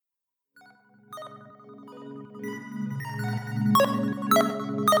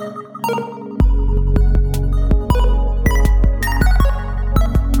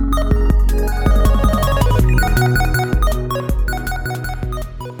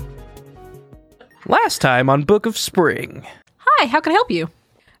Last time on Book of Spring. Hi, how can I help you?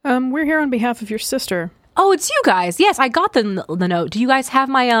 We're here on behalf of your sister. Oh, it's you guys. Yes, I got the note. Do you guys have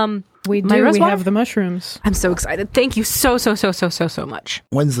my We my do. rose We water? have the mushrooms. I'm so excited. Thank you so much.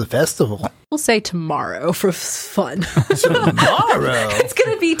 When's the festival? We'll say tomorrow for fun. Tomorrow. It's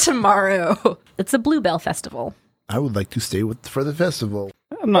going to be tomorrow. It's the Bluebell Festival. I would like to stay for the festival.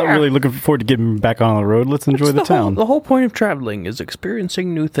 I'm not really looking forward to getting back on the road. Let's enjoy the town. The whole point of traveling is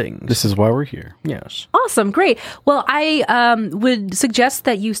experiencing new things. This is why we're here. Yes. Awesome. Great. Well, I would suggest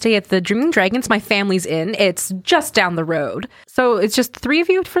that you stay at the Dreaming Dragons. My family's in. It's just down the road. So it's just 3 of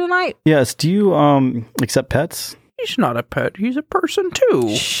you for the night? Yes. Do you accept pets? He's not a pet. He's a person,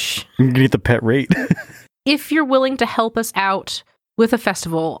 too. Shh. You can get the pet rate. If you're willing to help us out with a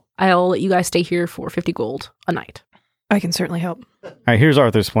festival, I'll let you guys stay here for 50 gold a night. I can certainly help. All right, here's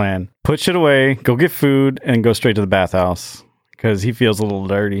Arthur's plan. Put shit away, go get food, and go straight to the bathhouse. Because he feels a little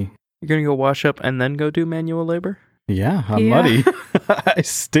dirty. You're going to go wash up and then go do manual labor? Yeah, I'm muddy. I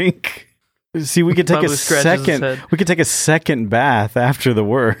stink. See, we could take Babou scratches his head. We could take a second bath after the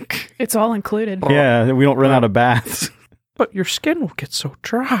work. It's all included. Yeah, we don't run out of baths. But your skin will get so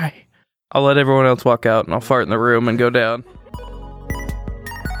dry. I'll let everyone else walk out and I'll fart in the room and go down.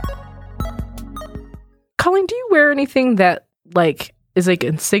 Colleen, do you wear anything that is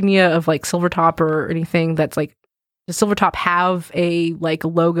insignia of Silvertop or anything that's does Silvertop have a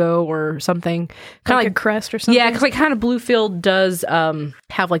logo or something? Kind of like a crest or something? Yeah, because kind of Bluefield does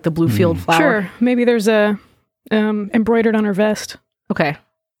have the Bluefield flower. Sure. Maybe there's a embroidered on her vest. Okay.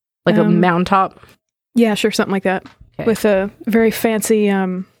 A mountaintop? Yeah, sure, something like that. Okay. With a very fancy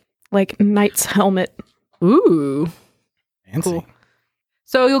knight's helmet. Ooh. Fancy. Cool.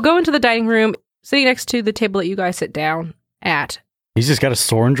 So you'll go into the dining room, sitting next to the table that you guys sit down at. He's just got a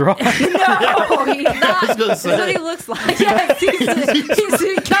sword draw. No, he's not. That's what he looks like. Yes,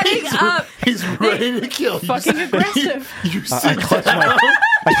 he's cutting up. He's ready to kill. Fucking aggressive. You sit I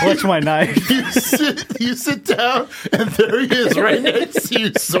clutch my knife. you sit down, and there he is, right next to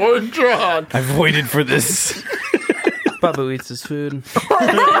you, sword drawn. I've waited for this. Babou eats his food.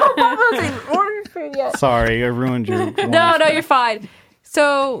 Sorry, I ruined your... No, you're fine.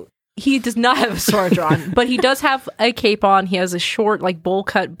 So he does not have a sword drawn, but he does have a cape on. He has a short, bowl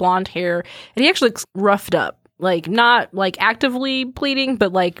cut blonde hair, and he actually looks roughed up. Not actively bleeding,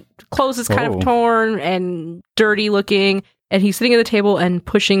 but clothes is kind of torn and dirty looking. And he's sitting at the table and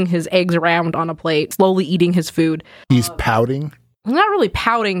pushing his eggs around on a plate, slowly eating his food. He's pouting. Not really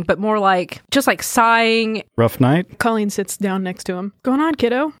pouting, but more just sighing. Rough night? Colleen sits down next to him. Going on,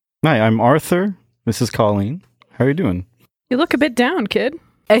 kiddo? Hi, I'm Arthur. This is Colleen. How are you doing? You look a bit down, kid.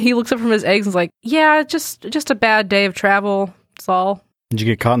 And he looks up from his eggs and is yeah, just a bad day of travel. That's all. Did you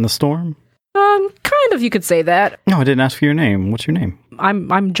get caught in the storm? Kind of, you could say that. No, I didn't ask for your name. What's your name?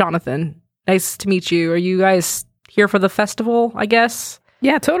 I'm Jonathan. Nice to meet you. Are you guys here for the festival, I guess?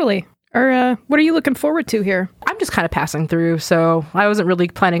 Yeah, totally. Or what are you looking forward to here? I'm just kind of passing through, so I wasn't really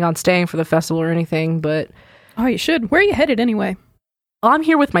planning on staying for the festival or anything, but... Oh, you should. Where are you headed anyway? I'm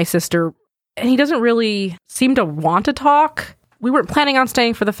here with my sister, and he doesn't really seem to want to talk. We weren't planning on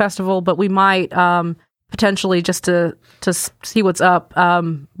staying for the festival, but we might potentially just to see what's up.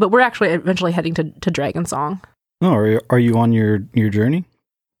 But we're actually eventually heading to Dragon Song. Oh, are you on your journey?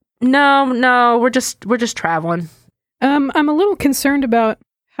 No, we're just traveling. I'm a little concerned about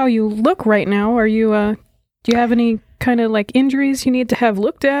how you look right now. Are you do you have any kind of injuries you need to have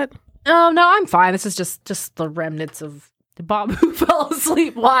looked at? Oh, no, I'm fine. This is just the remnants of Bob who fell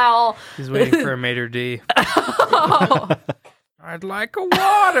asleep while... He's waiting for a maitre d'. Oh. I'd like a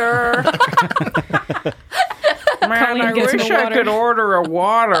water. Man, Colleen I gets wish him a I water. could order a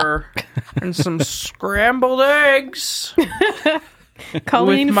water and some scrambled eggs.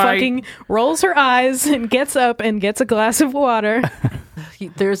 Colleen With my- fucking rolls her eyes and gets up and gets a glass of water.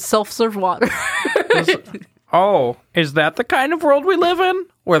 There's self-serve water. Oh, is that the kind of world we live in?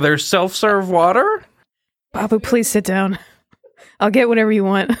 Where there's self-serve water? Babou, please sit down. I'll get whatever you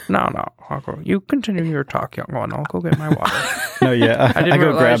want. No, you continue your talk, young one. I'll go get my water. No, yeah. I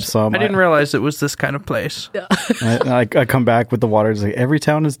go grab some. I didn't realize it was this kind of place. I come back with the water. It's every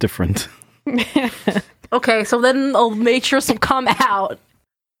town is different. Okay, so then the matrix will come out.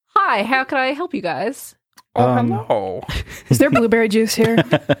 Hi, how can I help you guys? Oh, hello. Is there blueberry juice here?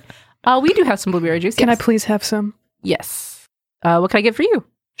 We do have some blueberry juice. Can yes. I please have some? Yes. What can I get for you?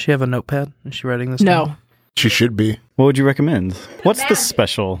 Does she have a notepad? Is she writing this No. down? She should be. What would you recommend? What's the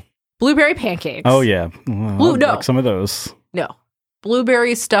special? Blueberry pancakes. Oh, yeah. Well, Blue, no. Like some of those. No.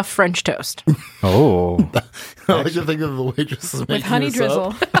 blueberry stuffed French toast. Oh. I like to think of the waitresses With making honey this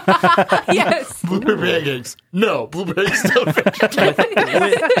drizzle. up. Yes. Blueberry pancakes. No, blueberry stuffed French toast.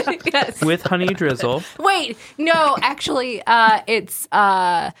 Yes. With honey drizzle. Wait, no, actually, it's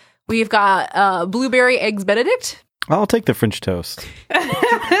we've got blueberry eggs Benedict. I'll take the French toast.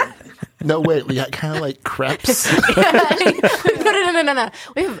 No, wait, we got kind of like crepes. No.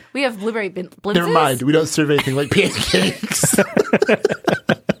 We have blueberry blintzes. Never mind, we don't serve anything like pancakes.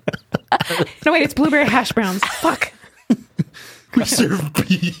 No, wait, it's blueberry hash browns. Fuck. We serve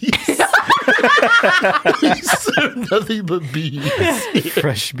bees. We serve nothing but bees.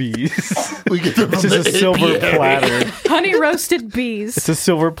 Fresh bees. We get them It's from just the a silver apiary. platter. Honey roasted bees. It's a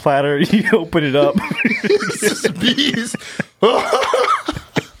silver platter. You open it up. It's just bees.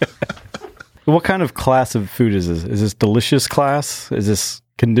 What kind of class of food is this? Is this delicious class? Is this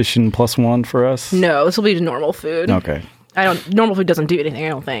condition +1 for us? No, this will be normal food. Okay. Normal food doesn't do anything, I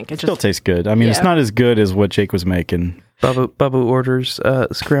don't think. It Still just tastes good. I mean, it's Yeah. not as good as what Jake was making. Babou orders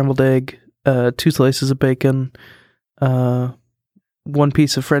scrambled egg, 2 slices of bacon, 1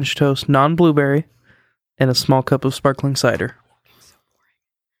 piece of French toast, non-blueberry, and a small cup of sparkling cider.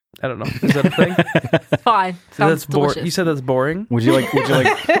 I don't know. Is that a thing? fine. Sounds That's boring. delicious. You said that's boring? Would you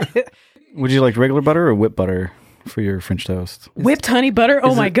like regular butter or whipped butter for your French toast? Whipped honey butter?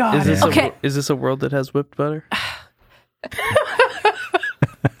 Oh Is my it- god. Okay. Is this a world that has whipped butter?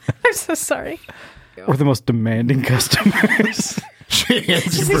 I'm so sorry. We're the most demanding customers. She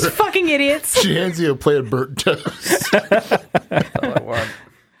hands you These fucking idiots. She hands you a plate of burnt toast. That's all I want.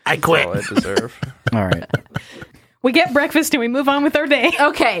 I That's all I quit. deserve. All right. We get breakfast and we move on with our day.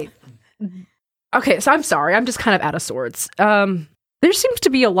 Okay, so I'm sorry. I'm just kind of out of sorts. There seems to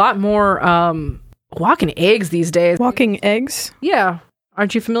be a lot more walking eggs these days. Walking eggs? Yeah.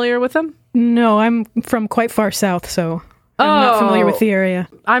 Aren't you familiar with them? No, I'm from quite far south, so I'm not familiar with the area.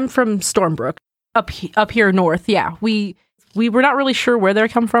 I'm from Stormbrook, up here north. Yeah, we were not really sure where they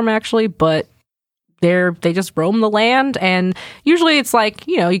come from actually, but they just roam the land, and usually it's like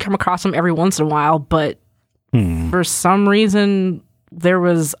you come across them every once in a while, but for some reason there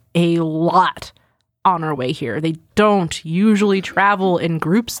was a lot on our way here. They don't usually travel in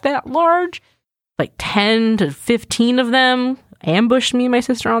groups that large, like 10 to 15 of them ambushed me and my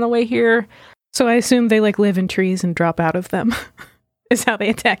sister on the way here. So I assume they live in trees and drop out of them. Is how they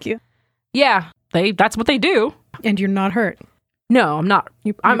attack you. Yeah, that's what they do. And you're not hurt. No, I'm not.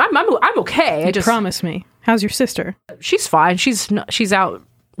 I'm okay. You promise me. How's your sister? She's fine. She's out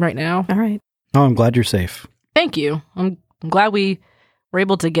right now. All right. Oh, I'm glad you're safe. Thank you. I'm glad we were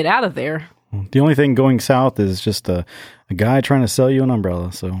able to get out of there. The only thing going south is just a guy trying to sell you an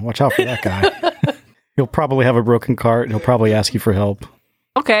umbrella. So watch out for that guy. He'll probably have a broken cart. And he'll probably ask you for help.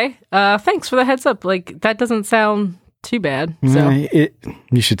 Okay. Thanks for the heads up. That doesn't sound too bad. So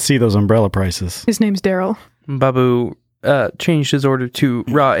You should see those umbrella prices. His name's Daryl. Babou changed his order to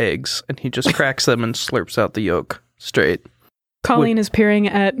raw eggs, and he just cracks them and slurps out the yolk straight Colleen is peering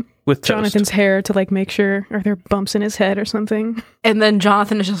at with toast. Jonathan's hair to make sure, are there bumps in his head or something? and then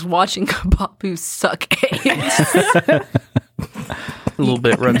Jonathan is just watching Babou suck eggs. A little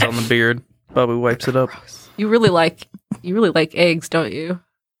bit runs on the beard. Babou wipes it up. You really like eggs, don't you?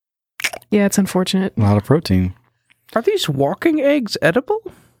 Yeah, it's unfortunate. A lot of protein. Are these walking eggs edible?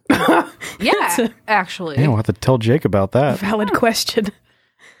 Yeah, actually. Yeah, we'll have to tell Jake about that. Valid question.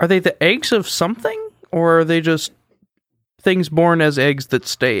 Are they the eggs of something, or are they just things born as eggs that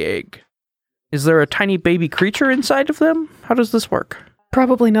stay egg? Is there a tiny baby creature inside of them? How does this work?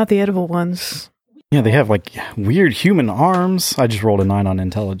 Probably not the edible ones. Yeah, they have weird human arms. I just rolled a 9 on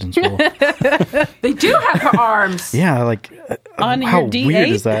intelligence roll. They do have arms. Yeah, On how your D8? weird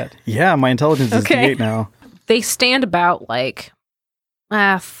is that? Yeah, my intelligence is Okay. D8 now. They stand about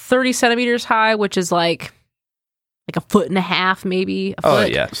 30 centimeters high, which is like a foot and a half, maybe. A Oh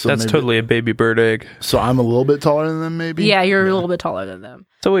foot. yeah, So that's maybe- totally a baby bird egg. So I'm a little bit taller than them, maybe? Yeah, you're a little bit taller than them.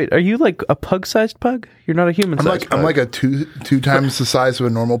 So wait, are you like a pug-sized pug? You're not a human-sized pug. I'm like a two times the size of a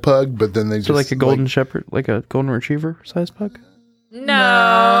normal pug, but then they just so like a golden shepherd, like a golden retriever-sized pug. No.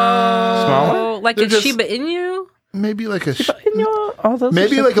 Smaller? Like They're a just- Shiba Inu? maybe like a Oh, those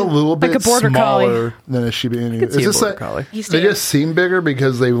maybe are so like a cute. little bit Like a border collie. smaller than a Shiba Inu. could see a Is this border like collie. they just seem bigger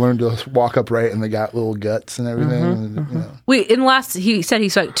because they learned to walk upright and they got little guts and everything. And, you know, He said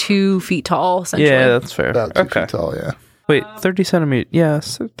he's 2 feet tall, essentially. Yeah, that's fair. about 2 Okay. feet tall. Yeah. Wait, 30 centimeters. Yeah,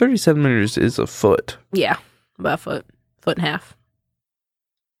 so 30 centimeters is a foot. Yeah, about a foot and a half.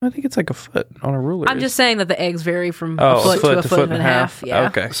 I think it's like a foot on a ruler. I'm just saying that the eggs vary from Oh, a foot to a foot and a half. Yeah.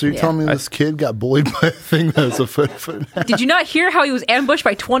 Okay. So you're telling me this kid got bullied by a thing that's a foot and a half? Did you not hear how he was ambushed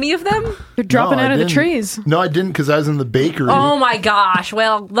by 20 of them? They're dropping No, out I of the didn't. trees. No, I didn't because I was in the bakery. Oh my gosh.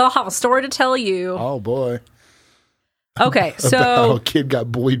 Well, they'll have a story to tell you. Oh, boy. Okay, About how so a kid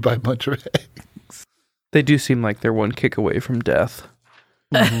got bullied by a bunch of eggs. They do seem like they're one kick away from death.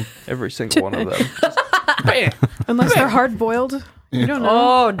 Every single one of them. Bam. Unless they're hard boiled. You don't know.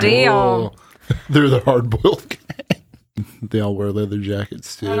 oh damn. Oh, they're the hard-boiled gang. They all wear leather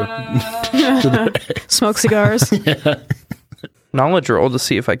jackets, too. Smoke cigars. Knowledge roll to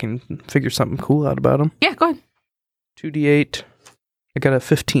see if I can figure something cool out about them. Yeah, go ahead. 2d8. I got a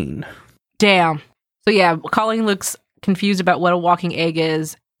 15. Damn. So yeah, Colleen looks confused about what a walking egg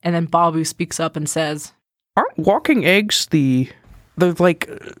is, and then Babou speaks up and says, Aren't walking eggs they're like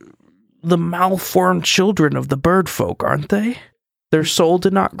the malformed children of the bird folk, aren't they? Their soul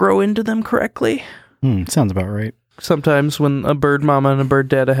did not grow into them correctly. Sounds about right. Sometimes when a bird mama and a bird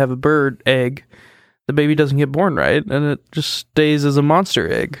dada have a bird egg, the baby doesn't get born right, and it just stays as a monster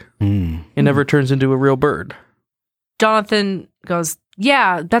egg. It never turns into a real bird. Jonathan goes,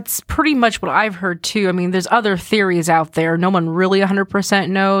 yeah, that's pretty much what I've heard too. I mean, there's other theories out there. No one really 100%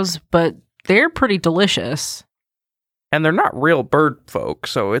 knows, but they're pretty delicious. And they're not real bird folk,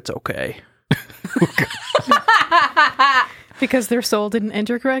 so it's okay. Because their soul didn't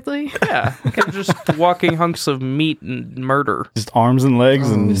enter correctly. Yeah, they're just walking hunks of meat and murder. Just arms and legs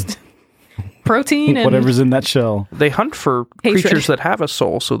and Protein and whatever's in that shell. They hunt for Hatred. creatures that have a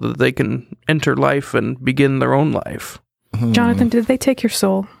soul so that they can enter life and begin their own life. Jonathan, did they take your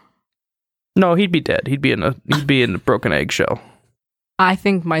soul? No, he'd be dead. He'd be in a broken eggshell. I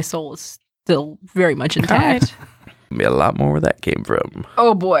think my soul is still very much intact. Be a lot more where that came from.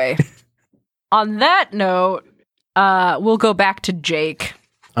 Oh boy. On that note, we'll go back to Jake.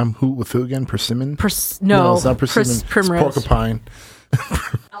 I'm who with who again? Persimmon? No, it's not persimmon. It's Primrose. porcupine.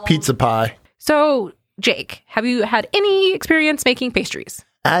 Pizza pie. So, Jake, have you had any experience making pastries?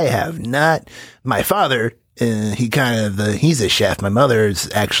 I have not. My father, he's a chef. My mother is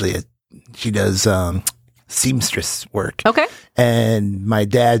actually she does seamstress work. Okay. And my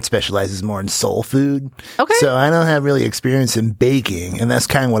dad specializes more in soul food. Okay. So I don't have really experience in baking, and that's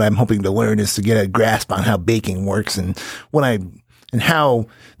kind of what I'm hoping to learn, is to get a grasp on how baking works and how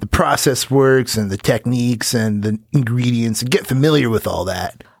the process works and the techniques and the ingredients, and get familiar with all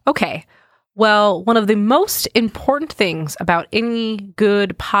that. Okay. Well, one of the most important things about any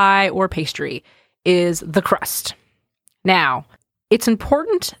good pie or pastry is the crust. Now, it's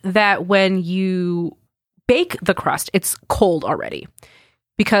important that when you bake the crust, it's cold already.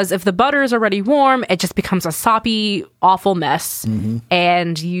 Because if the butter is already warm, it just becomes a soppy, awful mess,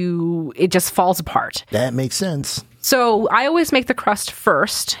 and it just falls apart. That makes sense. So I always make the crust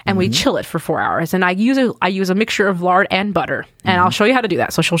first, and we chill it for 4 hours. And I use a mixture of lard and butter, and I'll show you how to do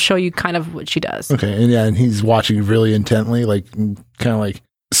that. So she'll show you kind of what she does. Okay, and he's watching really intently, like kind of like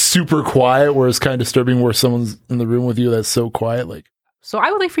super quiet, where it's kind of disturbing where someone's in the room with you that's so quiet, like. So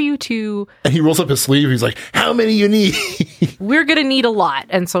I would like for you to. And he rolls up his sleeve. He's like, "How many you need?" We're gonna need a lot,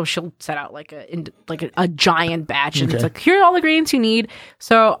 and so she'll set out like a giant batch, and it's like, here are all the ingredients you need.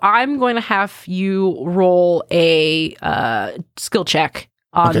 So I'm going to have you roll a skill check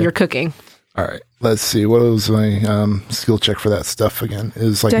on your cooking. All right, let's see. What was my skill check for that stuff again?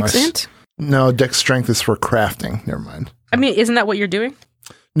 Is like Dex int? No, Dex strength is for crafting. Never mind. I mean, isn't that what you're doing?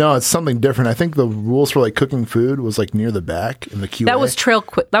 No, it's something different. I think the rules for like cooking food was like near the back in the QA. That was trail.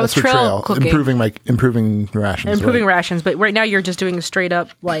 That was That's for trail cooking. improving rations. Improving right? rations, but right now you're just doing a straight up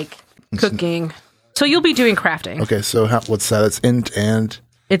like cooking. So you'll be doing crafting. Okay, so what's that? It's int and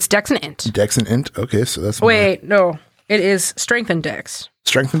It's dex and int. dex and int. Okay, so that's Wait, no, it is strength and dex.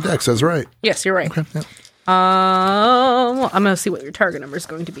 strength and dex. That's right. Yes, you're right. Okay, yeah. I'm gonna see what your target number is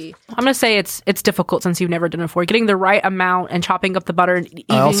going to be. I'm gonna say it's difficult since you've never done it before. Getting the right amount and chopping up the butter. And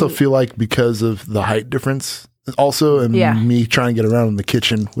I also feel like because of the height difference, also, and me trying to get around in the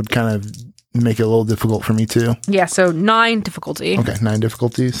kitchen would kind of make it a little difficult for me too. Yeah, so 9 difficulty. Okay, 9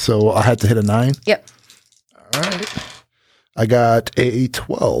 difficulty. So I had to hit a 9. Yep. All right. I got a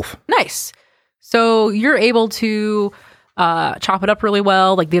 12. Nice. So you're able to chop it up really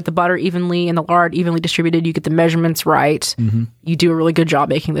well, like get the butter evenly and the lard evenly distributed. You get the measurements right. Mm-hmm. You do a really good job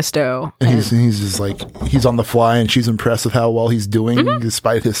making this dough. And he's just like, he's on the fly, and she's impressed with how well he's doing,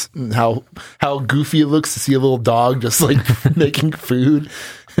 despite how goofy it looks to see a little dog just like making food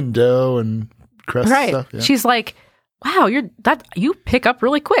and dough and crust and stuff. Yeah. She's like, wow, you pick up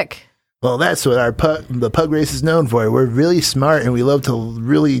really quick. Well, that's what the pug race is known for. We're really smart, and we love to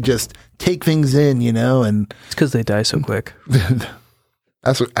really just take things in, and It's because they die so quick.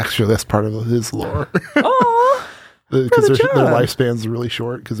 That's part of his lore. Oh, Because their John. lifespans are really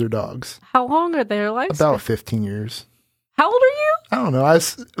short because they're dogs. how long are their lives? About 15 years. How old are you? I don't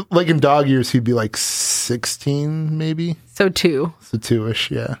know. Like in dog years, he'd be like 16, maybe. So 2. So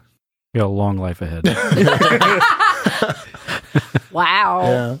 2-ish, yeah. You got a long life ahead. Wow.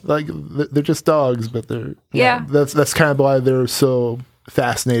 Yeah, like they're just dogs, but they're Yeah. That's kind of why they're so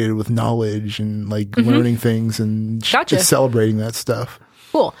fascinated with knowledge and like learning things and Gotcha. just celebrating that stuff.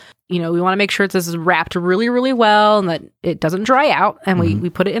 Cool. We want to make sure this is wrapped really, really well and that it doesn't dry out. And we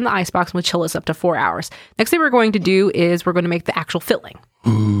put it in the icebox and we chill this up to 4 hours. Next thing we're going to do is we're going to make the actual filling.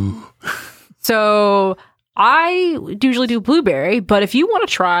 Ooh. So I usually do blueberry, but if you want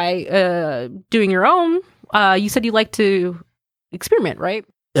to try doing your own, you said you like to experiment, right?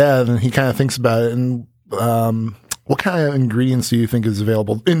 Yeah, and he kind of thinks about it. And what kind of ingredients do you think is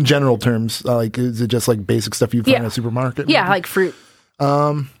available in general terms? Like, is it just like basic stuff you find in a supermarket? Yeah, maybe? like fruit.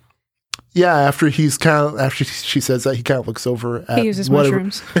 Yeah, after she says that, he kind of looks over at He uses whatever-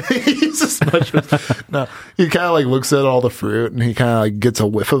 mushrooms. He uses mushrooms. No, he kind of like looks at all the fruit and he kind of like gets a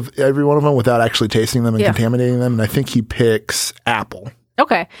whiff of every one of them without actually tasting them and Yeah. contaminating them. And I think he picks apple.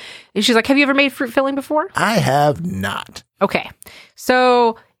 Okay. And she's like, have you ever made fruit filling before? I have not. Okay.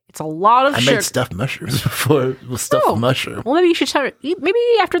 So it's a lot of I sugar. made stuffed mushrooms before with stuffed Oh. mushroom. Well, maybe you should try. Maybe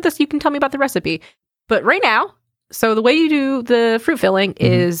after this, you can tell me about the recipe. But right now, so the way you do the fruit filling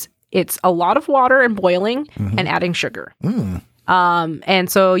is it's a lot of water and boiling and adding sugar. Mm. And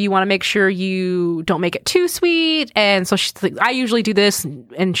so you want to make sure you don't make it too sweet. And so I usually do this,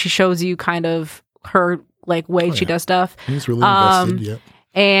 and she shows you kind of her like way she does stuff. He's really invested. Yeah.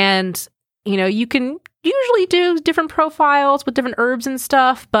 And you can usually do different profiles with different herbs and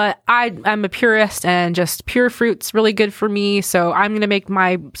stuff, but I'm a purist and just pure fruit's really good for me. So I'm going to make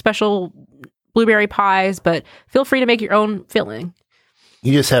my special blueberry pies, but feel free to make your own filling.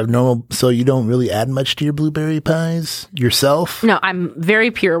 You just have normal, so you don't really add much to your blueberry pies yourself? No, I'm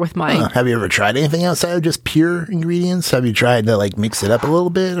very pure with mine. Have you ever tried anything outside of just pure ingredients? Have you tried to like mix it up a little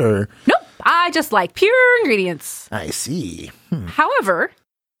bit or? Nope. I just like pure ingredients. I see. However,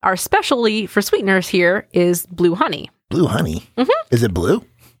 our specialty for sweeteners here is blue honey. Blue honey. Is it blue?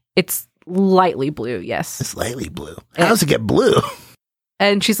 It's lightly blue, yes. It's lightly blue. How does it get blue?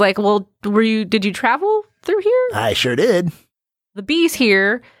 And she's like, well, did you travel through here? I sure did. The bees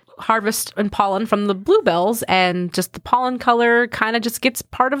here harvest and pollen from the bluebells, and just the pollen color kind of just gets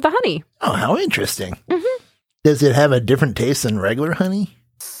part of the honey. Oh, how interesting. Does it have a different taste than regular honey?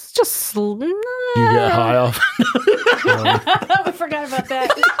 It's just... You get high off. I forgot about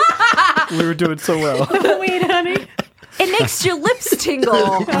that. We were doing so well. Wait, honey. It makes your lips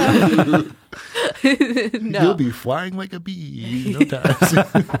tingle. You'll be flying like a bee. No time.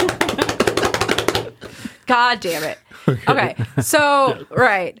 God damn it. Okay. So,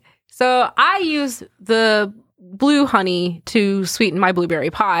 right. So I use the blue honey to sweeten my blueberry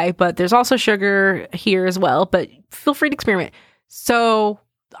pie, but there's also sugar here as well, but feel free to experiment. So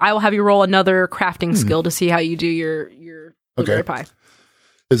I will have you roll another crafting skill to see how you do your blueberry pie.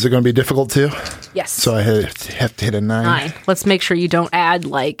 Is it going to be difficult too? Yes. So I have to hit a 9. Let's make sure you don't add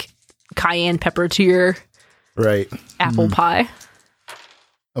like cayenne pepper to your Right. apple pie.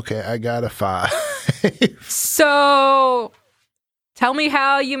 Okay, I got a 5. So tell me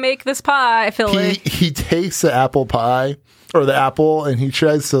how you make this pie, Philly. He takes the apple pie or the apple and he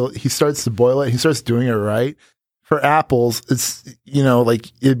starts to boil it. He starts doing it right. For apples, it's,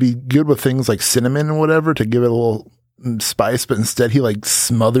 like it'd be good with things like cinnamon and whatever to give it a little spice, but instead he like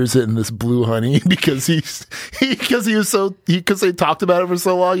smothers it in this blue honey because because they talked about it for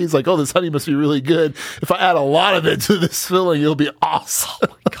so long. He's like, oh, this honey must be really good. If I add a lot of it to this filling, it'll be awesome.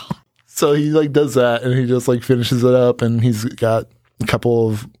 Oh my God. So he like does that and he just like finishes it up and he's got a couple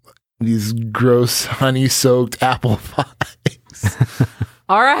of these gross honey soaked apple pies.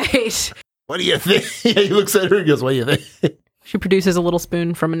 All right. What do you think? He looks at her and goes, what do you think? She produces a little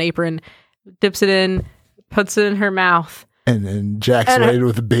spoon from an apron, dips it in, puts it in her mouth. And then Jack's waited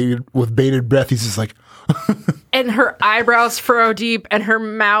with bated breath. He's just like, and her eyebrows furrow deep and her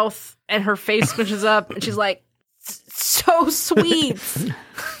mouth and her face squishes up and she's like, so sweet.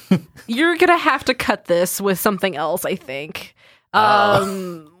 You're going to have to cut this with something else, I think.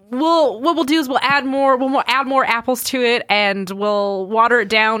 What we'll do is we'll add more apples to it and we'll water it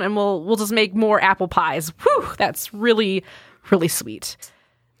down and we'll just make more apple pies. Whew, that's really, really sweet.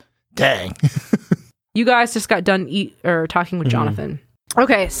 dang. You guys just got done talking with Jonathan.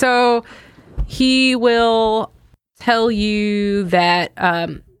 Okay, so he will tell you that.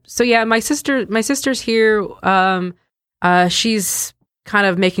 So yeah, my sister's here. She's kind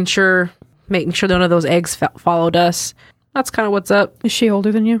of making sure none of those eggs followed us. that's kind of what's up. Is she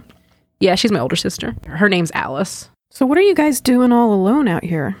older than you? Yeah, she's my older sister. Her name's Alice. So what are you guys doing all alone out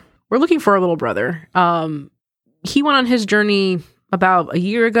here? We're looking for our little brother. He went on his journey about a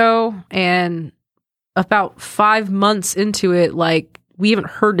year ago, and about 5 months into it, like, we haven't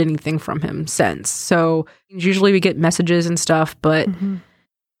heard anything from him since. So usually we get messages and stuff, but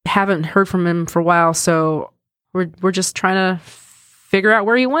haven't heard from him for a while. So we're just trying to figure out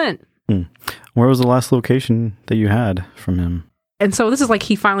where he went. Where was the last location that you had from him? And so this is like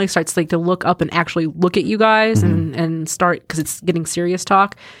he finally starts like to look up and actually look at you guys and start, because it's getting serious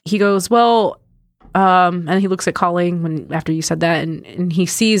talk. He goes, well, and he looks at Colleen after you said that, and he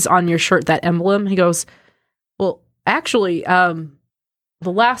sees on your shirt that emblem. He goes, well, actually, the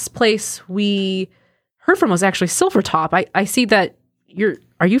last place we heard from was actually Silvertop. I see that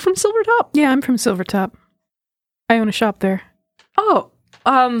are you from Silvertop? Yeah, I'm from Silvertop. I own a shop there. Oh,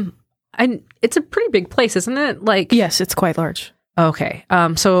 and it's a pretty big place, isn't it? Like, yes, it's quite large. Okay.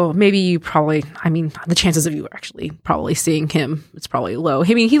 So maybe you probably, the chances of you actually probably seeing him, it's probably low.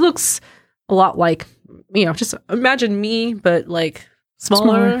 I mean, he looks a lot like, just imagine me, but like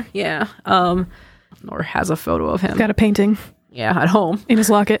smaller. Yeah. Or has a photo of him. Got a painting. Yeah, at home. In his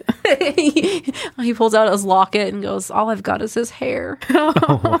locket. He pulls out his locket and goes, all I've got is his hair.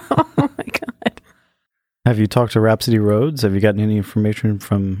 Oh my God. Have you talked to Rhapsody Roads? Have you gotten any information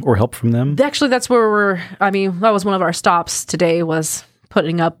from or help from them? Actually, that's where that was one of our stops today, was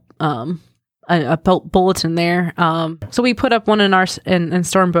putting up a bulletin there. So we put up one in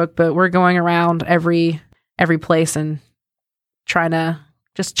Stormbrook, but we're going around every place and trying to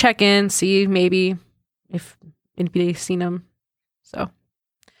just check in, see maybe if anybody's seen him. So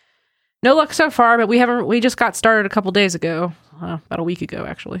no luck so far, but we just got started a couple days ago, about a week ago,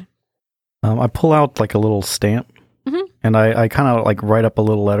 actually. I pull out like a little stamp, and I kind of like write up a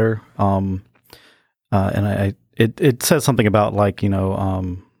little letter. And it says something about like,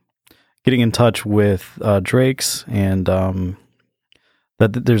 getting in touch with Drake's, and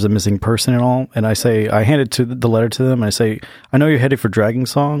that there's a missing person and all. And I hand it to the letter to them. And I say, I know you're headed for Dragging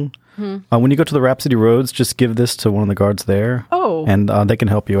Song. When you go to the Rhapsody Roads, just give this to one of the guards there. Oh, and they can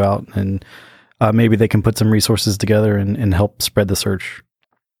help you out, and maybe they can put some resources together and help spread the search.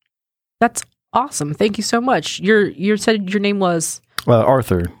 That's awesome. Thank you so much. You said your name was?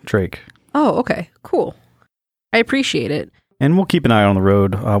 Arthur Drake. Oh, okay. Cool. I appreciate it. And we'll keep an eye on the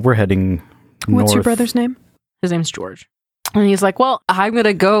road. We're heading north. What's your brother's name? His name's George. And he's like, well, I'm going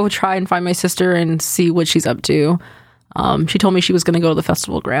to go try and find my sister and see what she's up to. She told me she was going to go to the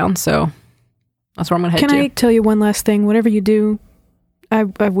festival ground, so that's where I'm going to head to. Can I tell you one last thing? Whatever you do, I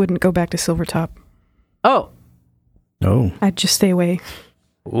wouldn't go back to Silvertop. Oh. No. I'd just stay away.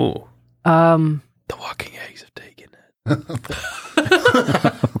 Ooh. The walking eggs have taken it.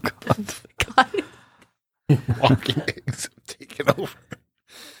 Oh, God. Walking eggs have taken over.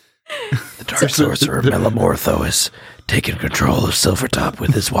 The Dark Sorcerer Melamortho has taken control of Silvertop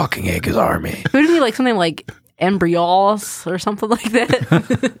with his walking egg army. Wouldn't it be like something like Embryolis or something like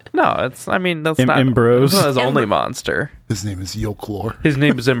that? No, that's not Ambrose. That's not his only monster. His name is Yoklor. His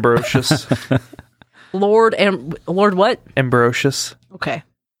name is Ambrosius. Lord what? Ambrosius. Okay.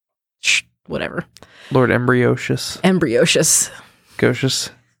 Shh, whatever. Lord Ambrosius. Embryosis.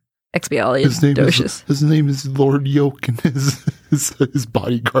 Gocious. Expialidocious. His name is Lord Yoke, and his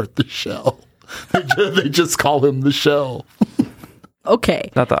bodyguard, the Shell. They just call him the Shell.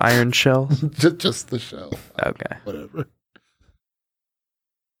 Okay. Not the Iron Shell. just the Shell. Okay. Whatever.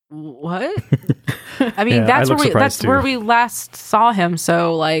 What? I mean, that's where we last saw him.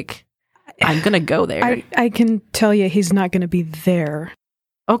 So, like, I'm gonna go there. I can tell you, he's not going to be there.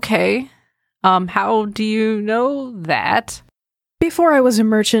 Okay. How do you know that? Before I was a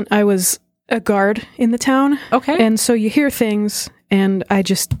merchant, I was a guard in the town. Okay. And so you hear things, and I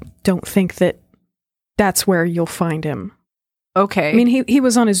just don't think that that's where you'll find him. Okay. I mean, he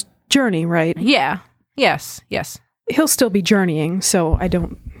was on his journey, right? Yeah. Yes. He'll still be journeying, so I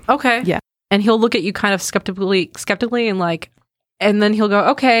don't... Okay. Yeah. And he'll look at you kind of skeptically and like, and then he'll go,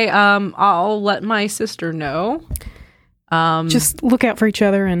 okay, I'll let my sister know. Just look out for each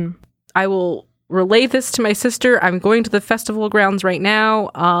other, and... I will relay this to my sister. I'm going to the festival grounds right now.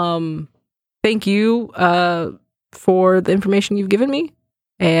 Thank you for the information you've given me.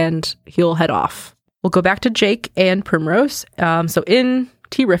 And he'll head off. We'll go back to Jake and Primrose. So in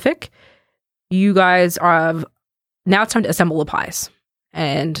Terrific, you guys are... Now it's time to assemble the pies.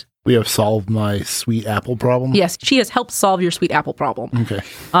 And... We have solved my sweet apple problem? Yes, she has helped solve your sweet apple problem. Okay.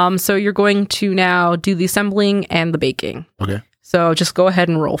 So you're going to now do the assembling and the baking. Okay. So just go ahead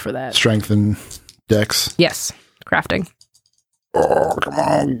and roll for that. Strength and dex? Yes. Crafting. Oh, come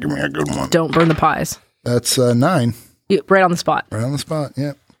on. Give me a good one. Don't burn the pies. That's 9. Right on the spot. Right on the spot.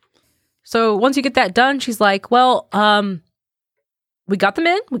 Yeah. So once you get that done, she's like, well, we got them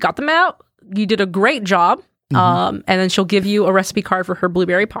in, we got them out. You did a great job. And then she'll give you a recipe card for her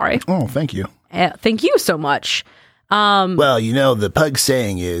blueberry pie. Oh, thank you. Thank you so much. Well, the pug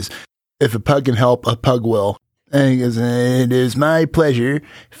saying is, If a pug can help, a pug will. and he goes, it is my pleasure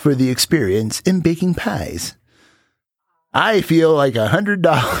for the experience in baking pies. I feel like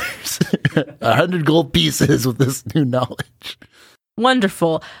 $100, 100 gold pieces with this new knowledge.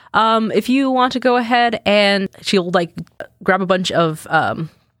 Wonderful. If you want to go ahead and she'll like grab a bunch of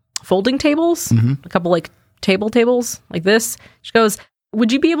folding tables, a couple like tables like this. She goes,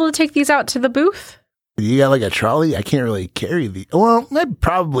 would you be able to take these out to the booth? You got like a trolley? I can't really carry these. Well, I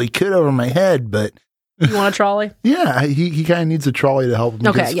probably could over my head, but You want a trolley? Yeah, he kind of needs a trolley to help him.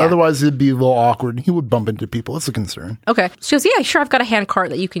 Okay, yeah. Otherwise, it'd be a little awkward. He would bump into people. It's a concern. Okay. She goes, yeah, sure, I've got a hand cart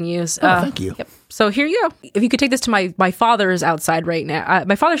that you can use. Thank you. Yep. So here you go. If you could take this to my father's outside right now.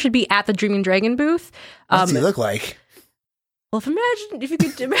 My father should be at the Dreaming Dragon booth. What's he look like? Well, if you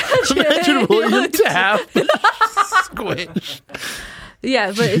could imagine. Imagine William Taft. Squish.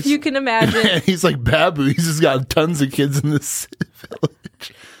 Yeah, but if you can imagine. And he's like Babou. He's just got tons of kids in this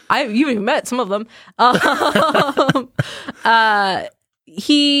village. You even met some of them.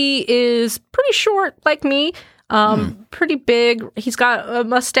 He is pretty short, like me. Pretty big. He's got a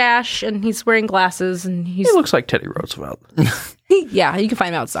mustache, and he's wearing glasses, and He looks like Teddy Roosevelt. yeah, you can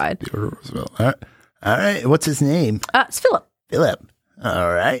find him outside. Roosevelt. All right. What's his name? It's Philip. Philip.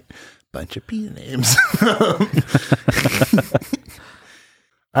 All right. Bunch of P names.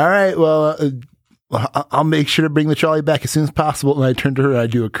 All right. Well, I'll make sure to bring the trolley back as soon as possible. And I turn to her and I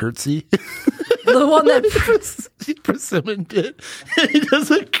do a curtsy. The one that Persimmon did. He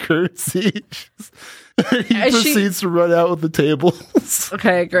does a curtsy. He proceeds to run out with the tables.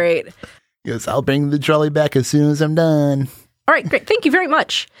 Okay, great. He goes, I'll bring the trolley back as soon as I'm done. All right, great. Thank you very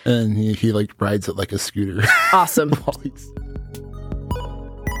much. And he like rides it like a scooter. Awesome.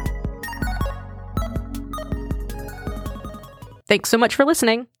 Thanks so much for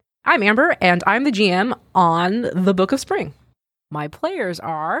listening. I'm Amber, and I'm the GM on the Book of Spring. My players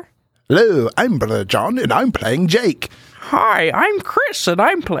are... Hello, I'm Brother John, and I'm playing Jake. Hi, I'm Chris, and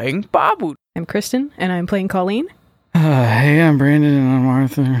I'm playing Babou. I'm Kristen, and I'm playing Colleen. Hey, I'm Brandon, and I'm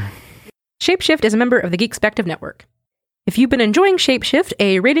Arthur. Shapeshift is a member of the Geekspective Network. If you've been enjoying Shapeshift,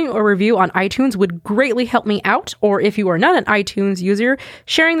 a rating or review on iTunes would greatly help me out, or if you are not an iTunes user,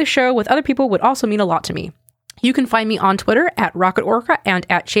 sharing the show with other people would also mean a lot to me. You can find me on Twitter at Rocket Orca and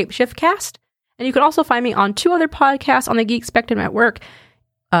at ShapeshiftCast, and you can also find me on 2 other podcasts on the Geekspective Network,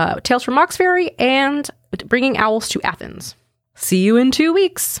 Tales from Moxferry and Bringing Owls to Athens. See you in 2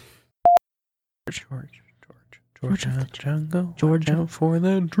 weeks. George out the jungle. George out for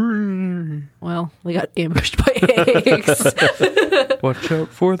the dream. Well, we got ambushed by eggs. Watch out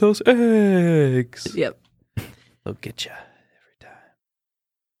for those eggs. Yep. They'll get you every time.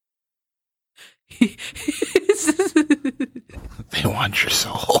 They want your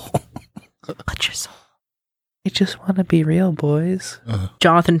soul. What's your soul? I just want to be real, boys.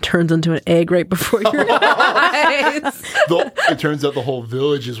 Jonathan turns into an egg right before your eyes. It turns out the whole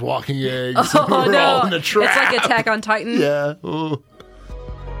village is walking eggs. Oh, We're no. all in a trap. It's like Attack on Titan. Yeah. Ooh.